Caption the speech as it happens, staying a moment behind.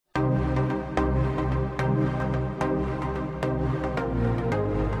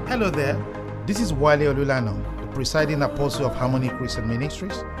Hello there, this is Wale Olulano, the presiding apostle of Harmony Christian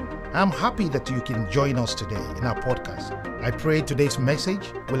Ministries. I'm happy that you can join us today in our podcast. I pray today's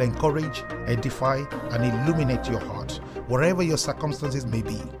message will encourage, edify, and illuminate your heart, wherever your circumstances may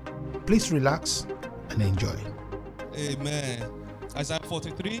be. Please relax and enjoy. Amen. Isaiah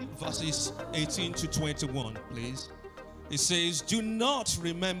 43, verses 18 to 21, please. It says, do not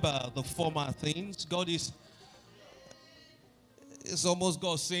remember the former things. It's almost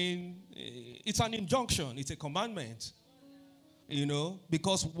God saying, it's an injunction, it's a commandment.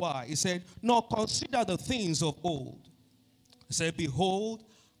 Because why? He said, nor consider the things of old. He said, behold,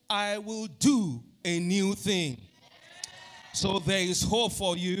 I will do a new thing. So there is hope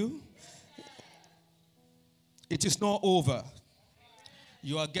for you. It is not over.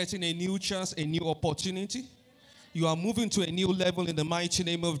 You are getting a new chance, a new opportunity. You are moving to a new level in the mighty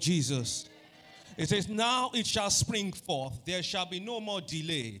name of Jesus. It says, now it shall spring forth. There shall be no more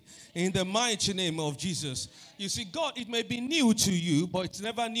delay in the mighty name of Jesus. You see, God, it may be new to you, but it's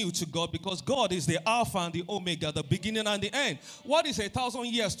never new to God, because God is the Alpha and the Omega, the beginning and the end. What is 1,000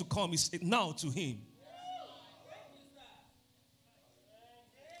 years to come is now to him.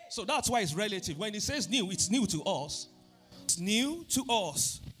 So that's why it's relative. When it says new, it's new to us. It's new to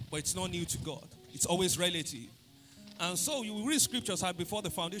us, but it's not new to God. It's always relative. And so you will read scriptures how before the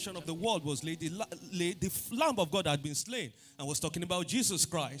foundation of the world was laid, the Lamb of God had been slain, and was talking about Jesus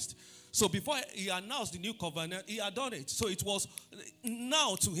Christ. So before he announced the new covenant, he had done it. So it was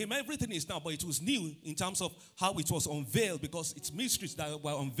now to him, everything is now, but it was new in terms of how it was unveiled, because it's mysteries that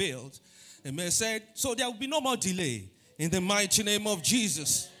were unveiled. And he said, so there will be no more delay in the mighty name of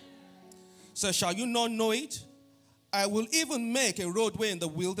Jesus. So shall you not know it? I will even make a roadway in the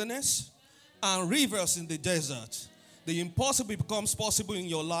wilderness and rivers in the desert. The impossible becomes possible in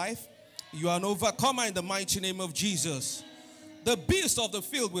your life. You are an overcomer in the mighty name of Jesus. The beasts of the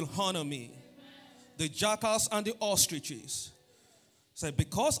field will honor me, the jackals and the ostriches. So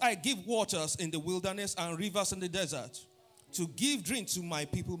because I give waters in the wilderness and rivers in the desert, to give drink to my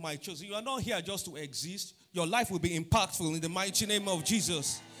people, my chosen. You are not here just to exist. Your life will be impactful in the mighty name of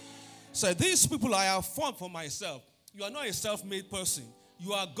Jesus. So these people I have formed for myself. You are not a self-made person.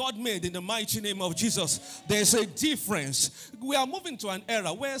 You are God-made in the mighty name of Jesus. There's a difference. We are moving to an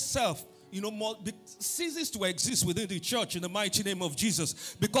era where self, ceases to exist within the church in the mighty name of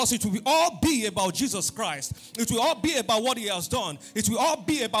Jesus. Because it will all be about Jesus Christ. It will all be about what he has done. It will all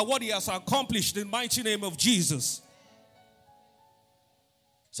be about what he has accomplished in the mighty name of Jesus.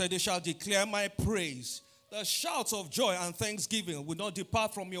 So they shall declare my praise. The shouts of joy and thanksgiving will not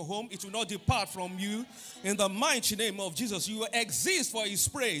depart from your home. It will not depart from you. In the mighty name of Jesus, you will exist for his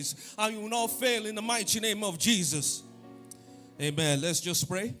praise, and you will not fail in the mighty name of Jesus. Amen. Let's just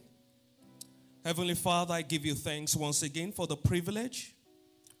pray. Heavenly Father, I give you thanks once again for the privilege,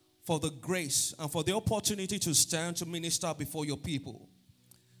 for the grace, and for the opportunity to stand to minister before your people.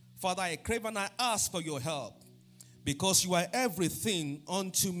 Father, I crave and I ask for your help. Because you are everything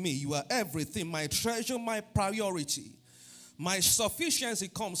unto me. You are everything, my treasure, my priority. My sufficiency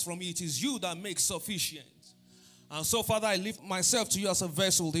comes from you. It is you that makes sufficient. And so, Father, I lift myself to you as a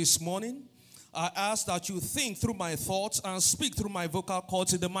vessel this morning. I ask that you think through my thoughts and speak through my vocal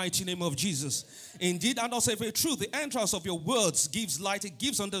cords in the mighty name of Jesus. Indeed, and also if it's true, the entrance of your words gives light, it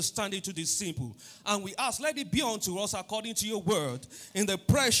gives understanding to the simple. And we ask, let it be unto us according to your word, in the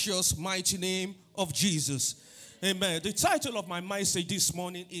precious mighty name of Jesus. Amen. The title of my message this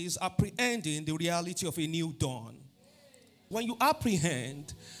morning is Apprehending the Reality of a New Dawn. When you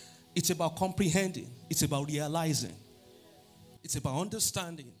apprehend, it's about comprehending. It's about realizing. It's about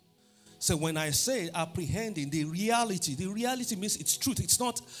understanding. So when I say apprehending the reality means it's truth. It's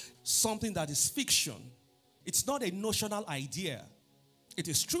not something that is fiction. It's not a notional idea. It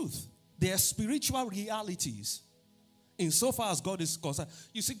is truth. They are spiritual realities insofar as God is concerned.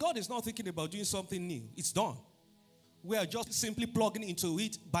 You see, God is not thinking about doing something new. It's done. We are just simply plugging into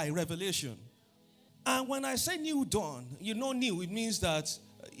it by revelation. And when I say new dawn, new, it means that,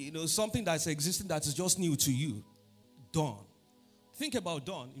 something that's existing that is just new to you. Dawn. Think about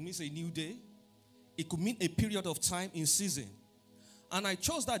dawn. It means a new day. It could mean a period of time in season. And I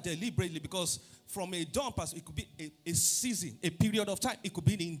chose that deliberately because from a dawn past, it could be a season, a period of time. It could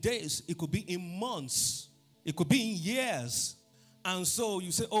be in days. It could be in months. It could be in years. And so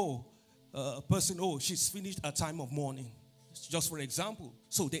you say, person, she's finished a time of mourning. Just for example.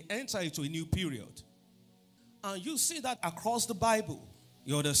 So they enter into a new period. And you see that across the Bible.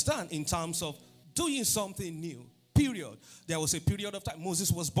 You understand? In terms of doing something new. Period. There was a period of time.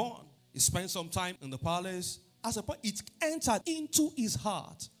 Moses was born. He spent some time in the palace. As a point, it entered into his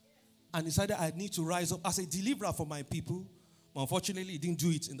heart. And decided I need to rise up as a deliverer for my people. But unfortunately, he didn't do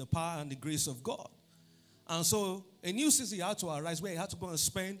it in the power and the grace of God. And so a new season had to arise where he had to go and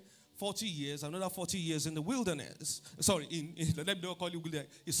spend 40 years, another 40 years in the wilderness. Sorry, let me not call it wilderness.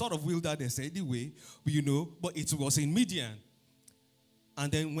 It's sort of wilderness anyway, but it was in Midian.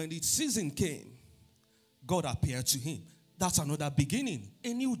 And then when the season came, God appeared to him. That's another beginning,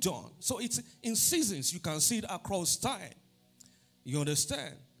 a new dawn. So it's in seasons. You can see it across time. You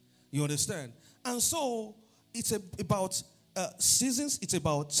understand? You understand? And so it's about seasons. It's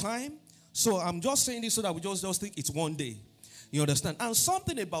about time. So I'm just saying this so that we just think it's one day. You understand? And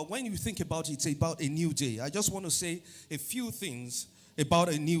something about when you think about it, it's about a new day. I just want to say a few things about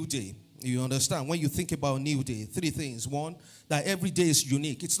a new day. You understand? When you think about a new day, 3 things. 1, that every day is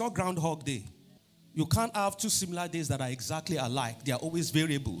unique. It's not Groundhog Day. You can't have 2 similar days that are exactly alike. They are always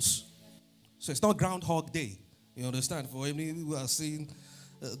variables. So it's not Groundhog Day. You understand? For any who have seen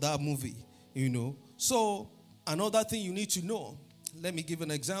that movie, So another thing you need to know, let me give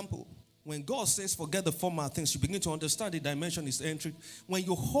an example. When God says forget the former things, you begin to understand the dimension is entering. When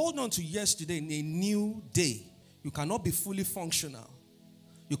you hold on to yesterday in a new day, you cannot be fully functional.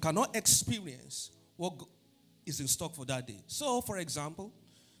 You cannot experience what is in stock for that day. So, for example,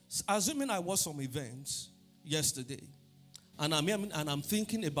 assuming I watched some events yesterday, and I'm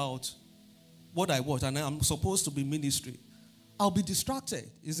thinking about what I watched, and I'm supposed to be ministry, I'll be distracted,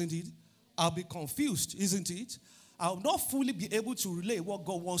 isn't it? I'll be confused, isn't it? I'll not fully be able to relay what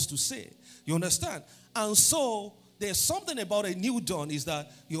God wants to say. You understand? And so there's something about a new dawn is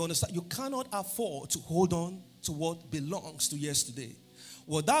that you understand you cannot afford to hold on to what belongs to yesterday.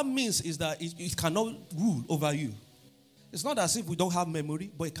 What that means is that it cannot rule over you. It's not as if we don't have memory,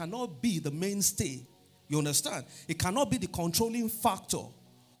 but it cannot be the mainstay. You understand? It cannot be the controlling factor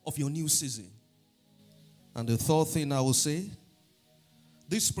of your new season. And the third thing I will say,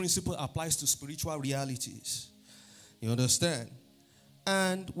 this principle applies to spiritual realities. You understand?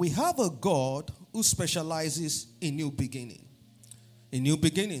 And we have a God who specializes in new beginning. In new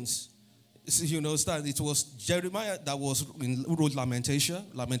beginnings. You understand? It was Jeremiah that who wrote Lamentation.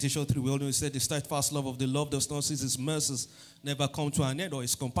 Lamentation 3, we all know it said, the steadfast love of the Lord does not cease, his mercies never come to an end, or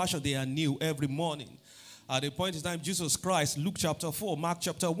his compassion, they are new every morning. At the point in time, Jesus Christ, Luke chapter 4, Mark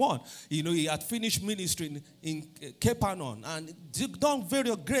chapter 1, he had finished ministry in Capernaum and done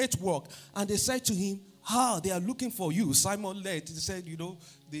very great work. And they said to him, they are looking for you. Simon led. He said,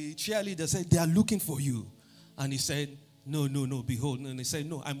 the cheerleader said, they are looking for you. And he said, no, behold. And he said,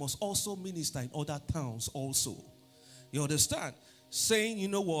 no, I must also minister in other towns also. You understand? Saying,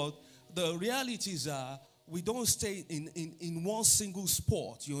 the realities are, we don't stay in one single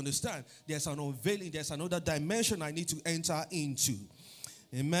sport. You understand? There's an unveiling. There's another dimension I need to enter into.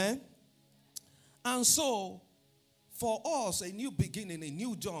 Amen? And so, for us, a new beginning, a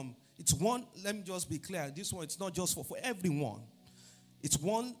new dawn, it's one, let me just be clear, this one, it's not just for everyone. It's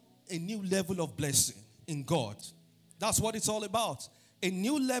a new level of blessing in God. That's what it's all about. A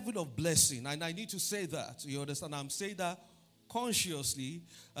new level of blessing. And I need to say that. You understand? I'm saying that consciously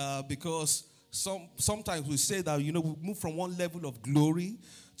because sometimes we say that, we move from one level of glory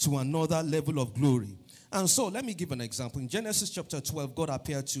to another level of glory. And so let me give an example. In Genesis chapter 12, God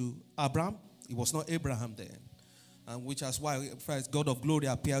appeared to Abraham. It was not Abraham then. And which is why first God of glory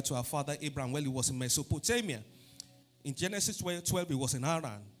appeared to our father Abraham while he was in Mesopotamia. In Genesis 12, it was in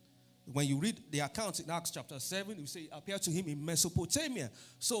Haran. When you read the account in Acts chapter 7, you say, appeared to him in Mesopotamia.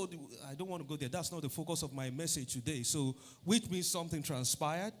 So I don't want to go there. That's not the focus of my message today. So, which means something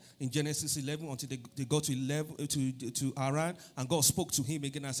transpired in Genesis 11 until they got to Haran, and God spoke to him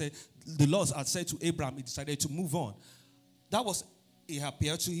again and said, the Lord had said to Abraham, he decided to move on. That was, he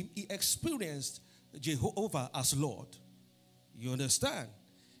appeared to him. He experienced Jehovah as Lord. You understand?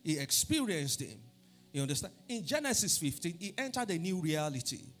 He experienced him. You understand? In Genesis 15, he entered a new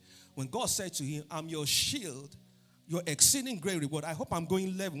reality. When God said to him, I'm your shield, your exceeding great reward. I hope I'm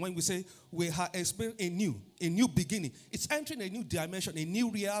going level when we say we have experienced a new beginning. It's entering a new dimension, a new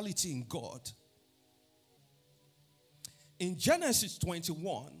reality in God. In Genesis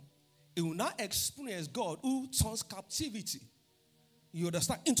 21, he will now experience God who turns captivity, you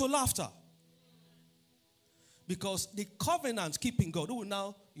understand, into laughter. Because the covenant keeping God, who will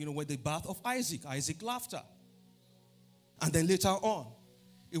now, with the birth of Isaac laughter. And then later on,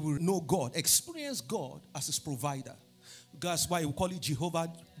 it will know God, experience God as his provider. That's why we call it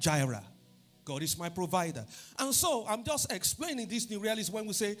Jehovah Jireh. God is my provider. And so I'm just explaining these new realities when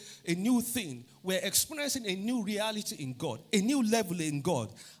we say a new thing. We're experiencing a new reality in God, a new level in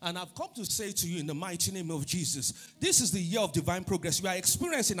God. And I've come to say to you in the mighty name of Jesus, this is the year of divine progress. You are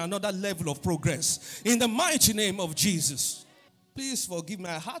experiencing another level of progress in the mighty name of Jesus. Please forgive me.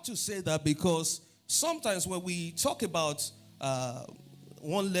 I had to say that because sometimes when we talk about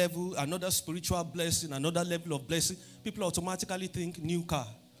one level, another spiritual blessing, another level of blessing, people automatically think new car.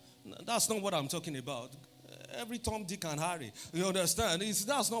 That's not what I'm talking about. Every Tom, Dick, and Harry, you understand?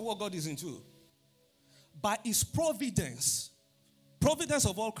 That's not what God is into. By His providence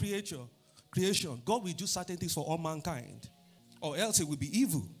of all creation, God will do certain things for all mankind, or else it will be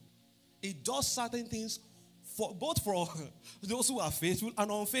evil. It does certain things both for those who are faithful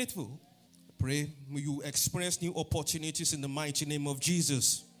and unfaithful. Pray you experience new opportunities in the mighty name of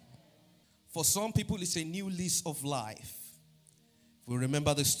Jesus. For some people, it's a new lease of life. If we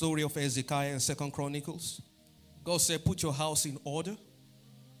remember the story of Hezekiah in 2 Chronicles, God said, put your house in order,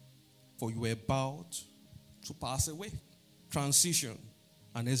 for you are about to pass away. Transition.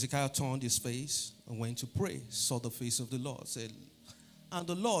 And Hezekiah turned his face and went to pray, saw the face of the Lord. And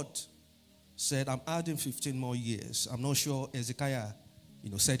the Lord said, I'm adding 15 more years. I'm not sure Hezekiah,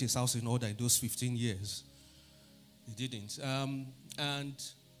 set his house in order in those 15 years. He didn't. And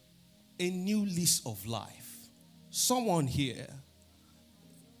a new lease of life. Someone here,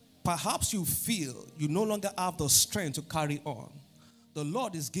 perhaps you feel you no longer have the strength to carry on. The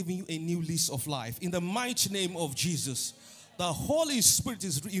Lord is giving you a new lease of life. In the mighty name of Jesus, the Holy Spirit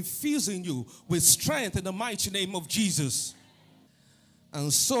is infusing you with strength in the mighty name of Jesus.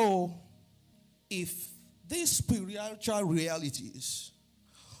 And so, if these spiritual realities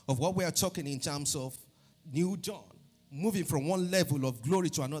of what we are talking in terms of new dawn, moving from one level of glory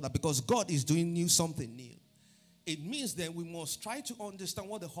to another, because God is doing something new, it means that we must try to understand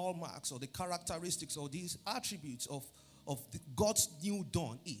what the hallmarks or the characteristics or these attributes of God's new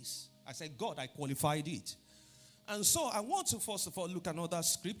dawn is. I said, God, I qualified it. And so I want to first of all look at another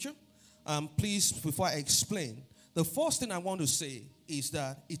scripture. Please, before I explain, the first thing I want to say is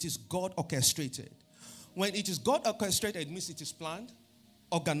that it is God orchestrated. When it is God orchestrated, it means it is planned,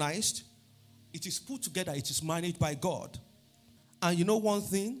 organized, it is put together, it is managed by God. And you know one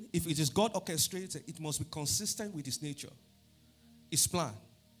thing, if it is God orchestrated, it must be consistent with His nature, His plan,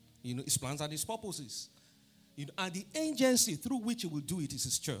 His plans and His purposes. And the agency through which He will do it is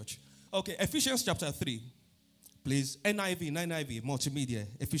His church. Okay, Ephesians chapter 3. Please, NIV, multimedia,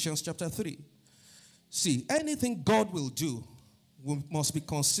 Ephesians chapter 3. See, anything God will do must be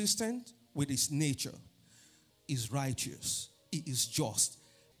consistent with His nature. He's righteous. He is just.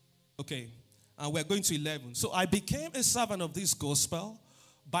 Okay, and we're going to 11. So I became a servant of this gospel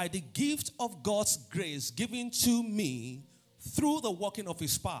by the gift of God's grace given to me through the working of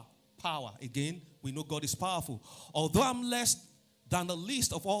His power. Again, we know God is powerful. Although I'm less than the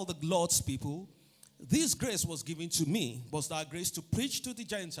least of all the Lord's people, this grace was given to me, was that grace to preach to the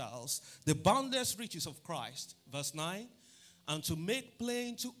Gentiles the boundless riches of Christ. Verse 9, and to make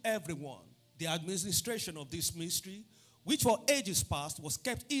plain to everyone the administration of this mystery, which for ages past was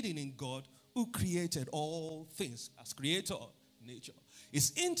kept hidden in God, who created all things as creator of nature.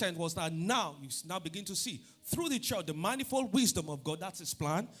 His intent was that now, you now begin to see, through the church, the manifold wisdom of God, that's His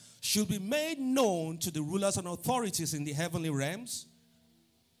plan, should be made known to the rulers and authorities in the heavenly realms,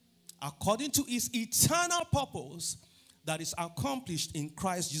 according to His eternal purpose that is accomplished in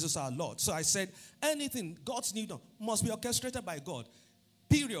Christ Jesus our Lord. So I said, anything God's new dawn must be orchestrated by God,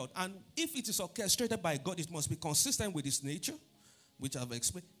 period. And if it is orchestrated by God, it must be consistent with His nature, which I've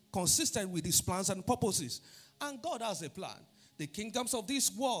explained, consistent with His plans and purposes. And God has a plan. The kingdoms of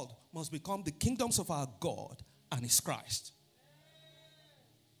this world must become the kingdoms of our God and His Christ.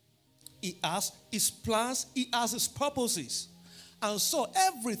 He has His plans, He has His purposes. And so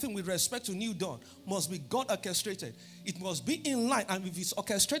everything with respect to New Dawn must be God orchestrated. It must be in line. And if it's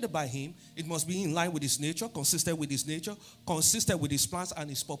orchestrated by Him, it must be in line with His nature, consistent with His nature, consistent with His plans and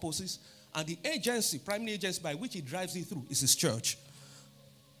His purposes. And the agency, primary agency by which He drives it through is His church.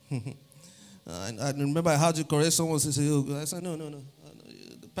 And I remember I had to correct someone and say, oh, I said, no.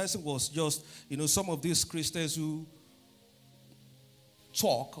 The person was just, some of these Christians who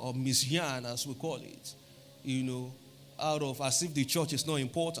talk or misyan, as we call it, out of as if the church is not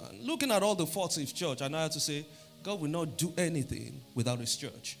important. Looking at all the faults of church, and I have to say, God will not do anything without His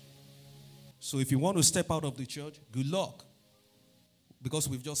church. So if you want to step out of the church, good luck. Because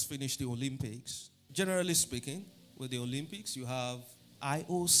we've just finished the Olympics. Generally speaking, with the Olympics, you have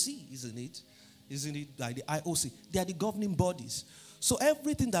IOC, isn't it? Isn't it like the IOC? They are the governing bodies. So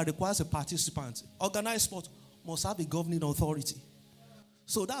everything that requires a participant, organized sport, must have a governing authority.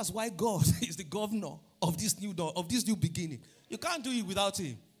 So that's why God is the governor of this new dawn, of this new beginning. You can't do it without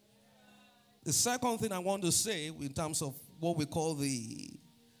Him. The second thing I want to say in terms of what we call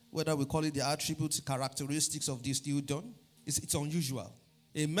whether we call it the attributes, characteristics of this new dawn, is it's unusual.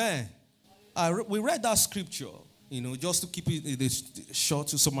 Amen. We read that scripture, just to keep it short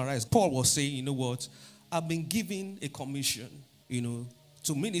to summarize. Paul was saying, I've been given a commission,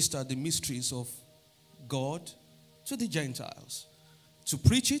 to minister the mysteries of God to the Gentiles, to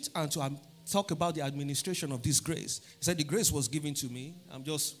preach it and to talk about the administration of this grace. He said the grace was given to me. I'm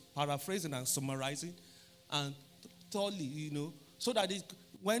just paraphrasing and summarizing. And thirdly, so that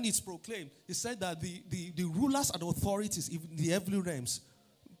when it's proclaimed, he said that the rulers and authorities in the heavenly realms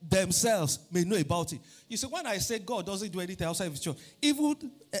themselves may know about it. You see, when I say God doesn't do anything outside of his church,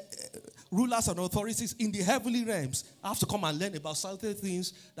 even rulers and authorities in the heavenly realms have to come and learn about certain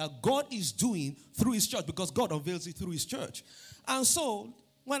things that God is doing through his church, because God unveils it through his church. And so,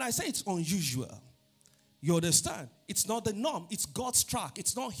 when I say it's unusual, you understand? It's not the norm. It's God's track.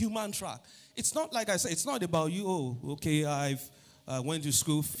 It's not human track. It's not, like I said, it's not about you. I've went to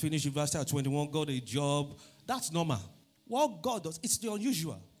school, finished university at 21, got a job. That's normal. What God does, it's the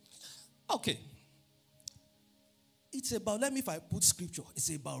unusual. Okay. It's about, if I put scripture, it's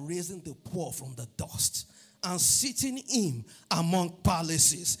about raising the poor from the dust and sitting him among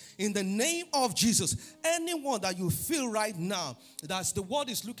palaces. In the name of Jesus, anyone that you feel right now, that the world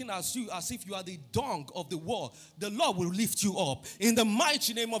is looking at you as if you are the dung of the world, the Lord will lift you up. In the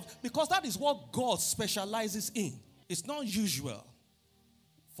mighty name of, because that is what God specializes in. It's not usual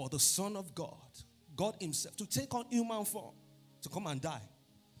for the Son of God, God himself, to take on human form, to come and die.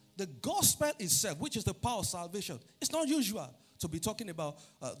 The gospel itself, which is the power of salvation, it's not usual to be talking about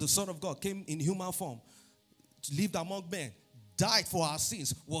the Son of God came in human form, lived among men, died for our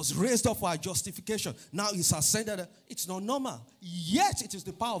sins, was raised up for our justification. Now he's ascended. It's not normal. Yet it is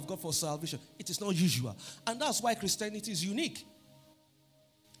the power of God for salvation. It is not usual. And that's why Christianity is unique.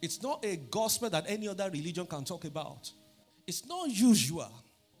 It's not a gospel that any other religion can talk about. It's not usual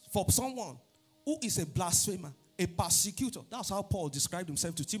for someone who is a blasphemer, a persecutor. That's how Paul described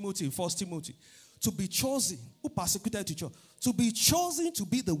himself to Timothy in 1 Timothy. To be chosen, who persecuted the church, to be chosen to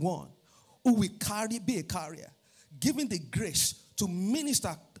be the one who will be a carrier, given the grace to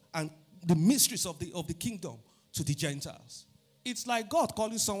minister and the mysteries of the kingdom to the Gentiles. It's like God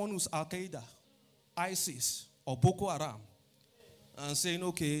calling someone who's Al-Qaeda, ISIS, or Boko Haram, and saying,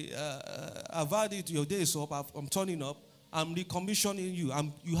 okay, I've had it, your day is up, I'm turning up, I'm recommissioning you,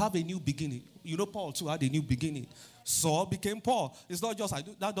 you have a new beginning. Paul too had a new beginning. Saul became Paul. It's not just,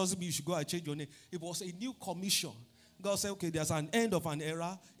 that doesn't mean you should go and change your name. It was a new commission. God said, okay, there's an end of an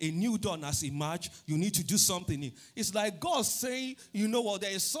era, a new dawn has emerged, you need to do something new. It's like God saying,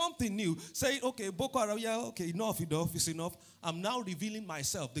 there is something new. Saying, okay, Boko Haram, okay, enough, it's enough. I'm now revealing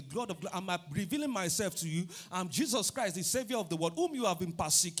myself, the God of God. I'm revealing myself to you. I'm Jesus Christ, the Savior of the world, whom you have been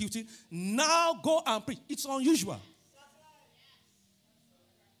persecuting. Now go and preach. It's unusual.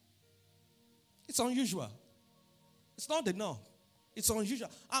 It's unusual. It's not the norm. It's unusual.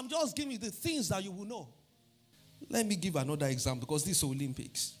 I'm just giving you the things that you will know. Let me give another example, because this is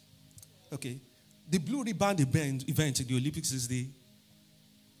Olympics. Okay. The blue ribbon event in the Olympics is the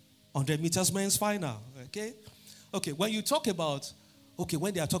 100 meters men's final. Okay. Okay. When you talk about,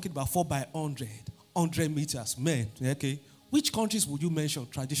 when they are talking about 4x100, 100 meters, men, okay, which countries would you mention,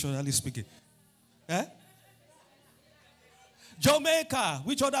 traditionally speaking? Jamaica.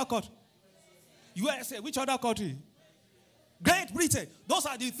 Which other country? USA. Which other country? Great Britain. Those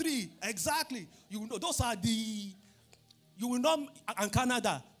are the three. Exactly. Those are the, you will not, and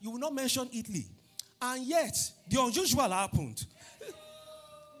Canada. You will not mention Italy. And yet, the unusual happened.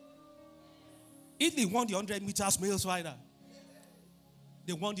 Italy won the 100 meters males final.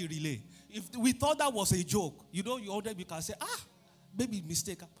 They won the relay. If we thought that was a joke, you can say, maybe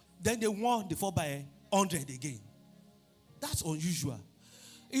mistake. Then they won the 4x100 again. That's unusual.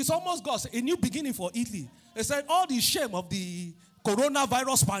 It's almost got a new beginning for Italy. They said all the shame of the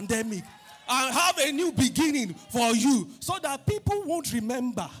coronavirus pandemic and have a new beginning for you, so that people won't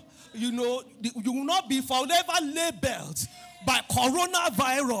remember. You will not be forever labeled by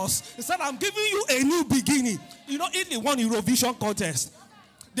coronavirus. They said, I'm giving you a new beginning. Italy won Eurovision contest.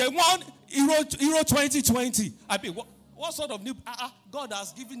 They won Euro 2020. I mean, what sort of new? God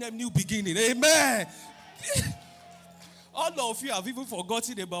has given them new beginning. Amen. All of you have even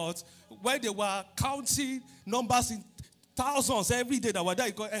forgotten about when they were counting numbers in thousands every day that were there.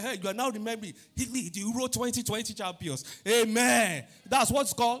 You are now remembering the Euro 2020 champions. Amen. That's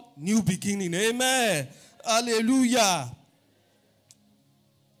what's called new beginning. Amen. Hallelujah.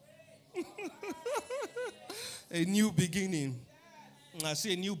 A new beginning. I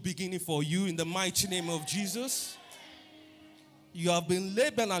see a new beginning for you in the mighty name of Jesus. You have been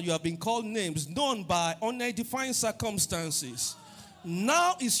labeled and you have been called names known by undefined circumstances.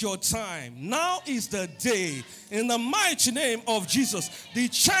 Now is your time. Now is the day. In the mighty name of Jesus, the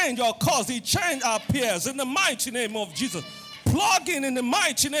change occurs. The change appears in the mighty name of Jesus. Plug in the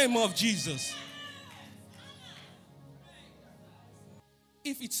mighty name of Jesus.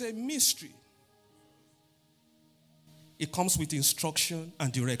 if it's a mystery, it comes with instruction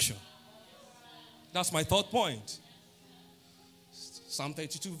and direction. That's my third point. Psalm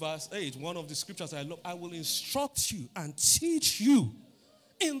 32 verse 8, one of the scriptures I love. I will instruct you and teach you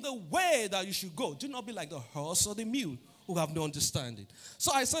in the way that you should go. Do not be like the horse or the mule who have no understanding.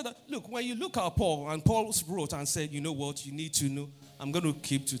 So I said, look, when you look at Paul, and Paul wrote and said, you know what, you need to know. I'm going to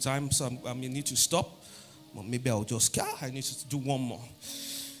keep to time, so I need to stop. Well, maybe I'll just, I need to do one more.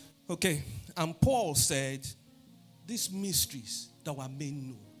 Okay, and Paul said, these mysteries that were made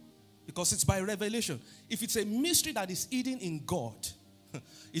known, because it's by revelation. If it's a mystery that is hidden in God,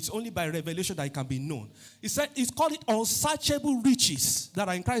 it's only by revelation that it can be known. He said, it's called it unsearchable riches that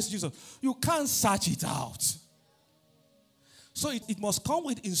are in Christ Jesus. You can't search it out. So it must come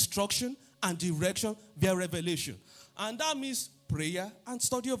with instruction and direction via revelation. And that means prayer and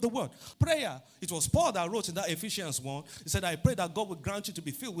study of the word. Prayer, it was Paul that wrote in that Ephesians 1. He said, I pray that God will grant you to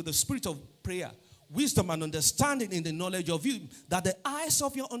be filled with the spirit of prayer, wisdom and understanding in the knowledge of you, that the eyes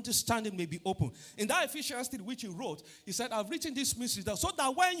of your understanding may be open. In that Ephesians 3 which he wrote, he said, I've written this mystery so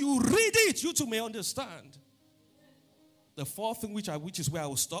that when you read it, you too may understand. The fourth thing, which is where I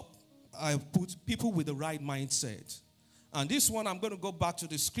will stop, I put people with the right mindset. And this one, I'm going to go back to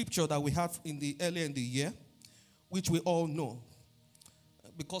the scripture that we have earlier in the year, which we all know.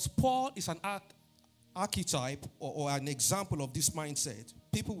 Because Paul is an archetype or an example of this mindset.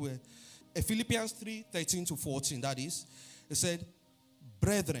 People were, Philippians 3:13-14, that is, it said,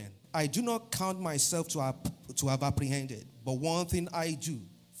 brethren, I do not count myself to have apprehended, but one thing I do,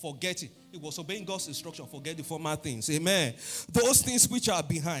 forgetting. It was obeying God's instruction, forget the former things. Amen. Those things which are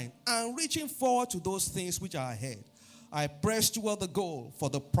behind, and reaching forward to those things which are ahead. I press toward the goal for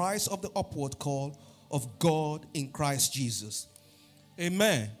the prize of the upward call of God in Christ Jesus.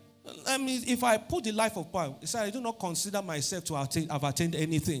 Amen. I mean, if I put the life of Paul, he said, I do not consider myself to have attained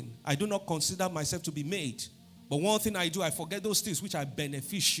anything. I do not consider myself to be made. But one thing I do, I forget those things which are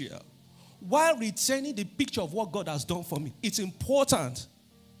beneficial, while retaining the picture of what God has done for me. It's important.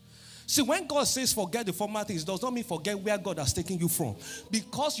 See, when God says forget the former things, it does not mean forget where God has taken you from.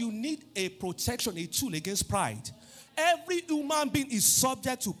 Because you need a protection, a tool against pride. Every human being is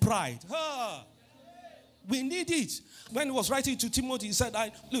subject to pride. We need it. When he was writing to Timothy, he said,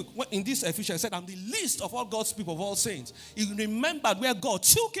 look, in this Ephesians, he said, I'm the least of all God's people, of all saints. He remembered where God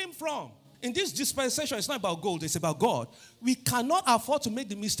took him from. In this dispensation, it's not about gold, it's about God. We cannot afford to make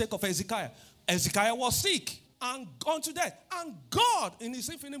the mistake of Hezekiah. Hezekiah was sick and gone to death. And God, in his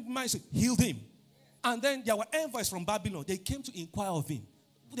infinite mercy, healed him. And then there were envoys from Babylon. They came to inquire of him.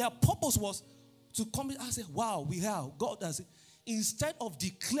 Their purpose was to come and say, wow, we have. God does it. Instead of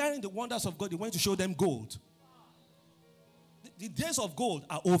declaring the wonders of God, they went to show them gold. The days of gold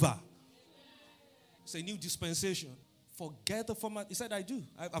are over. It's a new dispensation. Forget the former. He said, I do.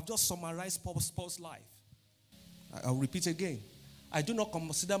 I've just summarized Paul's life. I'll repeat again. I do not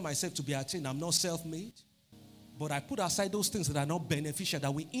consider myself to be attained. I'm not self-made. But I put aside those things that are not beneficial,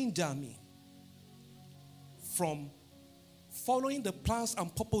 that will hinder me from following the plans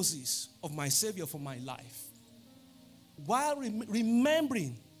and purposes of my Savior for my life, while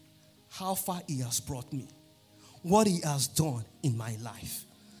remembering how far he has brought me, what he has done in my life.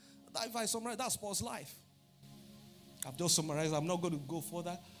 If I summarize, that's Paul's life. I've just summarized. I'm not going to go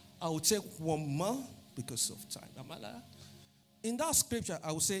further. I will take one more because of time. In that scripture,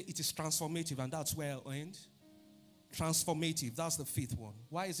 I will say it is transformative, and that's where I'll end. Transformative, that's the fifth one.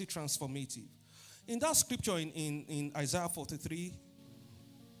 Why is it transformative? In that scripture in Isaiah 43,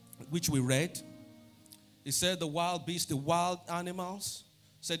 which we read, it said the wild beasts, the wild animals,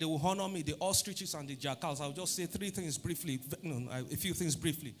 said they will honor me, the ostriches and the jackals. I'll just say a few things briefly.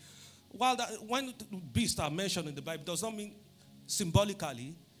 When beasts are mentioned in the Bible, it does not mean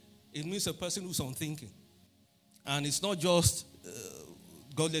symbolically, it means a person who's unthinking. And it's not just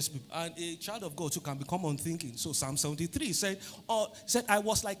godless people. And a child of God who can become unthinking. So Psalm 73 said, I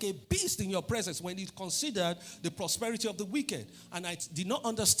was like a beast in your presence when it considered the prosperity of the wicked. And I did not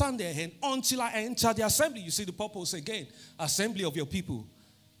understand their hand until I entered the assembly. You see the purpose again. Assembly of your people.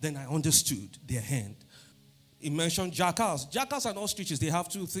 Then I understood their hand. He mentioned jackals. Jackals and ostriches, they have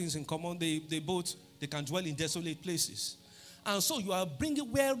two things in common. They can dwell in desolate places. And so you are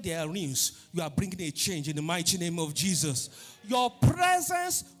bringing, where there are rings, you are bringing a change in the mighty name of Jesus. Your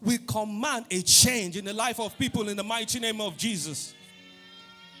presence will command a change in the life of people in the mighty name of Jesus.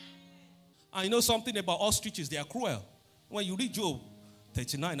 I know something about ostriches. They are cruel. When you read Job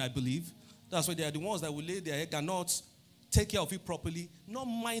 39, I believe, that's where they are the ones that will lay their egg and not take care of it properly, not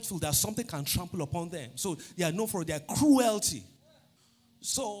mindful that something can trample upon them. So they are known for their cruelty.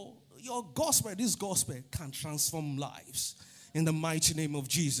 So your gospel, this gospel, can transform lives. in the mighty name of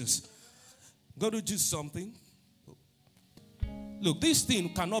Jesus. Got to do something. Look, this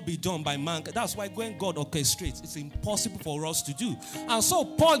thing cannot be done by man. That's why when God orchestrates, it's impossible for us to do. And so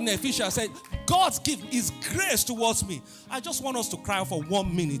Paul in Ephesians said, God's gift is grace towards me. I just want us to cry out for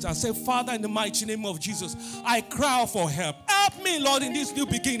 1 minute and say, Father, in the mighty name of Jesus, I cry out for help. Help me, Lord, in this new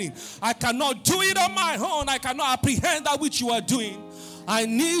beginning. I cannot do it on my own. I cannot apprehend that which you are doing. I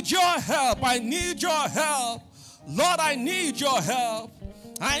need your help. I need your help. Lord, I need your help.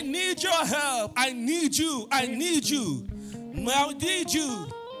 I need your help. I need you. I need you. I need you.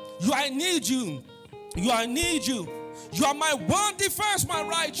 I need you. I need you. You are my one defense, my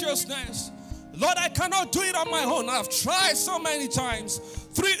righteousness. Lord, I cannot do it on my own. I've tried so many times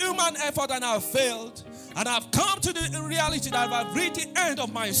through human effort and I've failed. And I've come to the reality that I've reached the end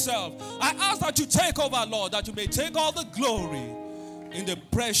of myself. I ask that you take over, Lord, that you may take all the glory in the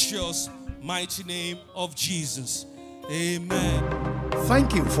precious, mighty name of Jesus. Amen.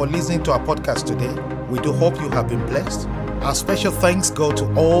 Thank you for listening to our podcast today. We do hope you have been blessed. Our special thanks go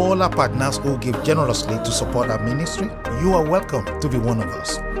to all our partners who give generously to support our ministry. You are welcome to be one of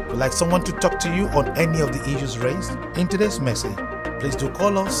us. Would like someone to talk to you on any of the issues raised in today's message? Please do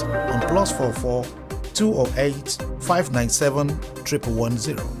call us on +44 208 597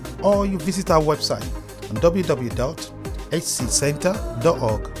 1110, or you visit our website on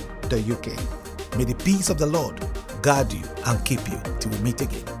www.hccenter.org.uk. May the peace of the Lord guard you and keep you till we meet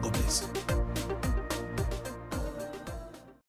again.